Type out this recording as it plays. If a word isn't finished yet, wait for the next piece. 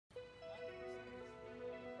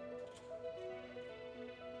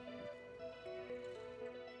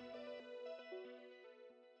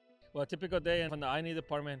Well, a typical day from the I&E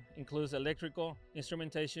department includes electrical,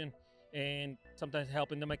 instrumentation, and sometimes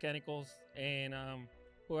helping the mechanicals and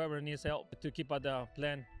whoever needs help to keep the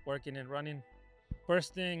plant working and running.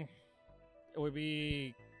 First thing would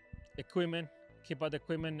be equipment, keep out the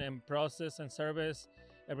equipment and process and service,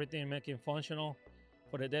 everything making functional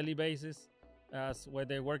for the daily basis, as where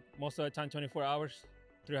they work most of the time 24 hours,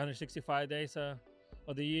 365 days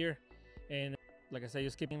of the year. And like I said,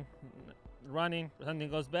 just keeping running. If something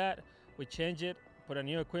goes bad, we change it, put a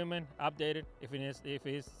new equipment, update it if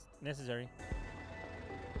it's necessary.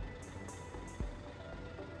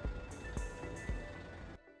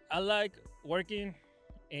 I like working,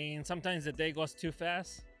 and sometimes the day goes too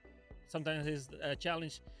fast. Sometimes it's a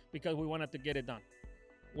challenge because we wanted to get it done.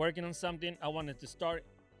 Working on something, I wanted to start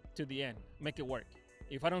to the end, make it work.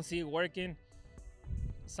 If I don't see it working,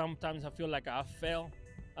 sometimes I feel like I fail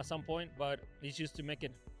at some point, but it's just to make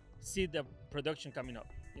it, see the production coming up,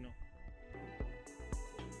 you know.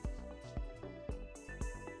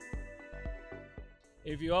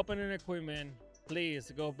 If you open an equipment,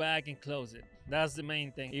 please go back and close it. That's the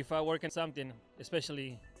main thing. If I work on something,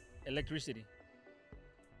 especially electricity,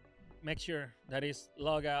 make sure that it's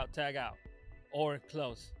log out, tag out, or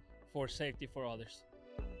close for safety for others.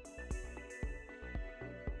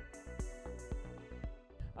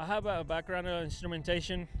 I have a background in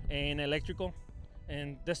instrumentation and electrical,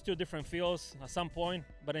 and there's two different fields at some point,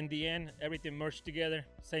 but in the end, everything merged together.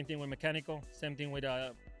 Same thing with mechanical, same thing with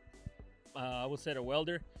I would say a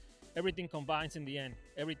welder. Everything combines in the end.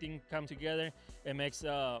 Everything comes together and makes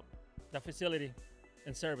the facility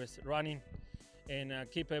and service running and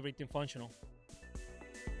keep everything functional.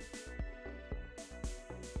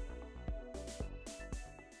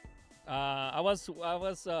 I was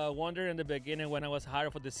wondering in the beginning when I was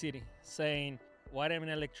hired for the city, saying what an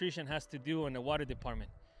electrician has to do in the water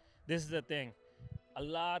department. This is the thing. A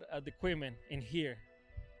lot of the equipment in here,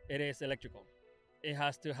 it is electrical. It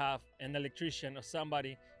has to have an electrician or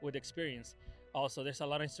somebody with experience. Also, there's a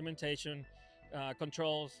lot of instrumentation,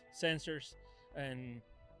 controls, sensors, and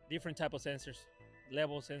different type of sensors,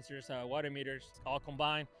 level sensors, water meters, all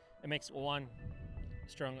combined. It makes one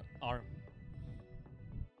strong arm.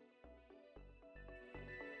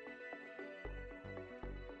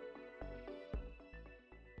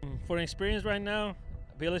 For experience right now,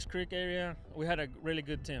 Village Creek area, we had a really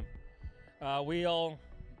good team. We all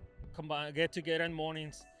get together in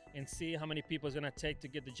mornings and see how many people it's gonna take to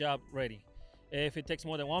get the job ready. If it takes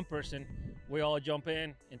more than one person, we all jump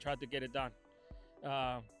in and try to get it done.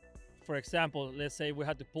 For example, let's say we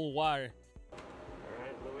had to pull wire. All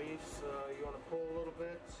right, Luis, you want to pull a little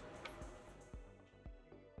bit?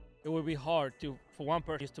 It would be hard for one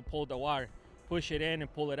person just to pull the wire, push it in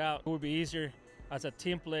and pull it out. It would be easier as a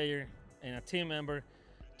team player and a team member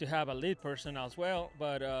to have a lead person as well,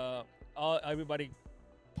 but everybody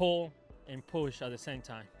pull and push at the same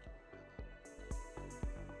time.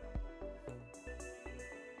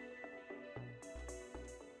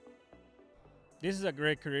 This is a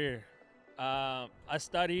great career. I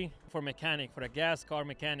study for mechanic, for a gas car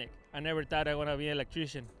mechanic. I never thought I want to be an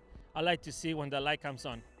electrician. I like to see when the light comes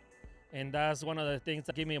on. And that's one of the things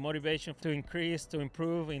that give me a motivation to increase, to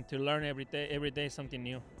improve, and to learn every day something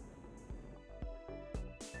new.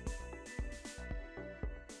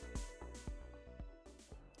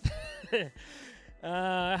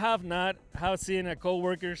 I have not. I have seen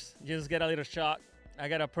co-workers just get a little shock. I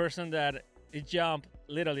got a person that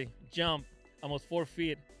literally jump almost 4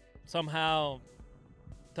 feet, somehow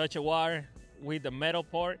touch a wire with the metal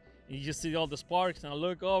part. You just see all the sparks, and I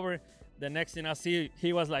look over. The next thing I see,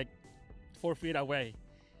 he was like 4 feet away.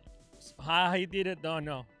 How he did it, don't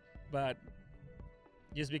know, but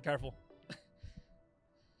just be careful.